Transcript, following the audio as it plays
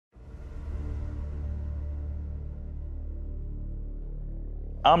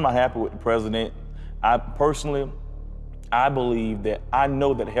I'm not happy with the president. I believe that I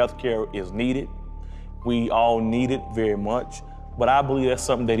know that healthcare is needed. We all need it very much, but I believe that's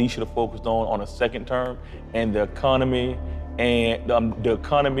something that he should have focused on a second term, and the economy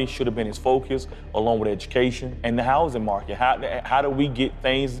should have been his focus, along with education and the housing market. How do we get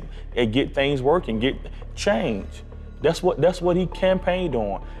things working, get change? That's what he campaigned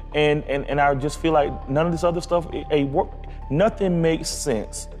on, and I just feel like none of this other stuff nothing makes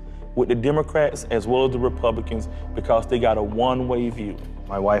sense with the Democrats as well as the Republicans, because they got a one-way view.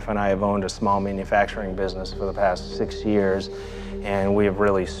 My wife and I have owned a small manufacturing business for the past 6 years, and we have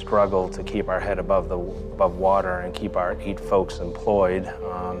really struggled to keep our head above water and keep our 8 folks employed.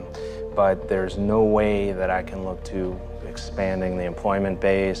 But there's no way that I can look to expanding the employment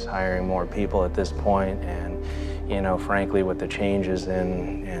base, hiring more people at this point, and frankly, with the changes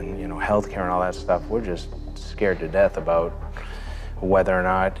in healthcare and all that stuff, we're just scared to death about whether or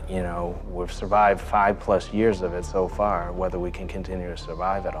not, we've survived 5+ years of it so far, whether we can continue to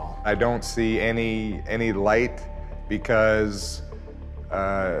survive at all. I don't see any light because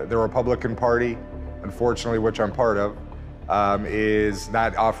the Republican Party, unfortunately, which I'm part of, is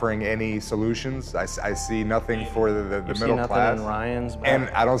not offering any solutions. I see nothing for the middle class. In Ryan's back? And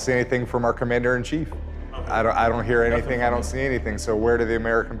I don't see anything from our commander-in-chief. I don't hear anything, I don't see anything. So where do the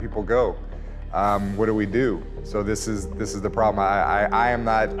American people go? What do we do? So this is the problem. I am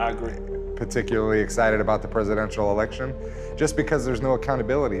not particularly excited about the presidential election, just because there's no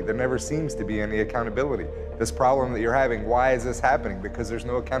accountability. There never seems to be any accountability. This problem that you're having, why is this happening? Because there's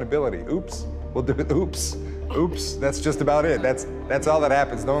no accountability. Oops, we'll do it. Oops, that's just about it. That's all that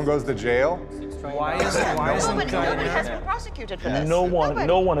happens. No one goes to jail. Why isn't nobody has been prosecuted for this? No one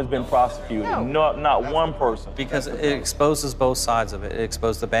has been prosecuted. No. Not one person. Because it exposes both sides of it. It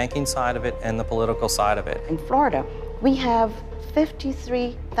exposes the banking side of it and the political side of it. In Florida, we have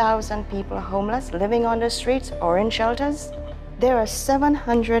 53,000 people homeless, living on the streets or in shelters. There are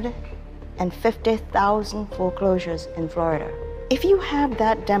 750,000 foreclosures in Florida. If you have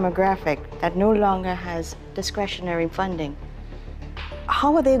that demographic that no longer has discretionary funding,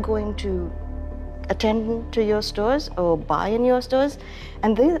 how are they going to attend to your stores or buy in your stores?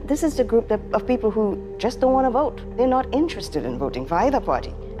 And this is the group of people who just don't want to vote. They're not interested in voting for either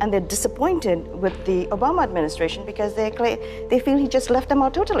party. And they're disappointed with the Obama administration because they feel he just left them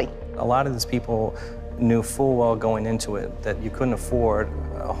out totally. A lot of these people knew full well going into it that you couldn't afford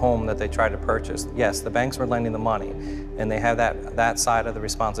a home that they tried to purchase. Yes, the banks were lending the money, and they have that side of the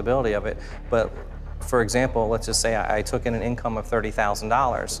responsibility of it. But for example, let's just say I took in an income of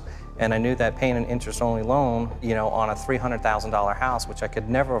 $30,000, and I knew that paying an interest-only loan, on a $300,000 house, which I could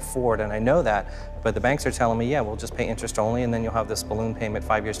never afford, and I know that, but the banks are telling me, yeah, we'll just pay interest only, and then you'll have this balloon payment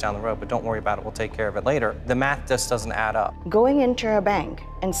 5 years down the road, but don't worry about it, we'll take care of it later. The math just doesn't add up. Going into a bank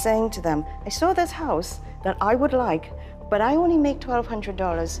and saying to them, I saw this house that I would like, but I only make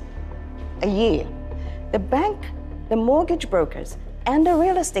 $1,200 a year. The bank, the mortgage brokers, and the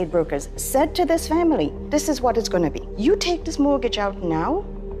real estate brokers said to this family, this is what it's going to be. You take this mortgage out now,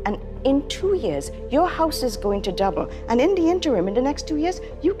 and in 2 years, your house is going to double. And in the interim, in the next 2 years,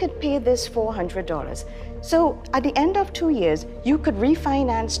 you could pay this $400. So at the end of 2 years, you could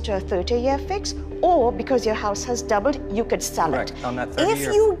refinance to a 30-year fix, or because your house has doubled, you could sell it. On that 30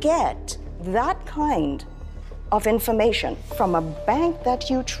 If you get that kind of information from a bank that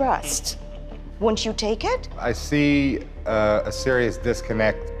you trust, won't you take it? I see a serious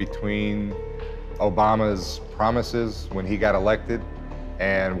disconnect between Obama's promises when he got elected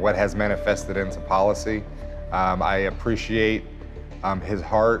and what has manifested into policy. I appreciate his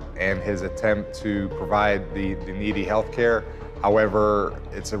heart and his attempt to provide the needy health care. However,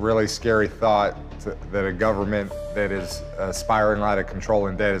 it's a really scary thought that a government that is spiraling out of control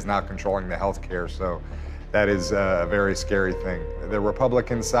and debt is not controlling the health care. So that is a very scary thing. The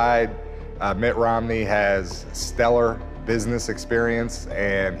Republican side, Mitt Romney has stellar business experience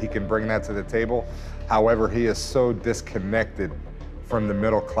and he can bring that to the table. However, he is so disconnected from the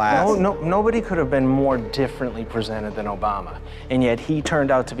middle class. Nobody could have been more differently presented than Obama, and yet he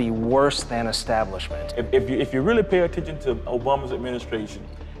turned out to be worse than establishment. If you really pay attention to Obama's administration,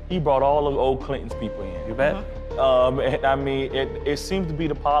 he brought all of old Clinton's people in. You bet. I mean, it seems to be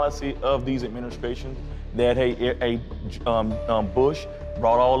the policy of these administrations that Bush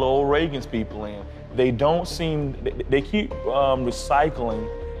brought all the old Reagan's people in. They keep recycling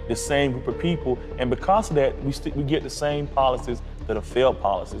the same group of people, and because of that, we get the same policies that are failed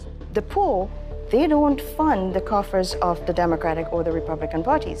policies. The poor, they don't fund the coffers of the Democratic or the Republican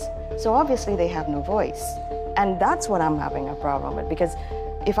parties. So obviously they have no voice. And that's what I'm having a problem with, because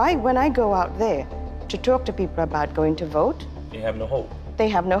when I go out there to talk to people about going to vote, they have no hope. they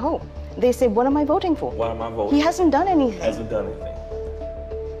have no hope. They say, what am I voting for? What am I voting? He hasn't done anything. Hasn't done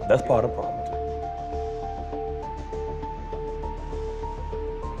anything. That's part of the problem.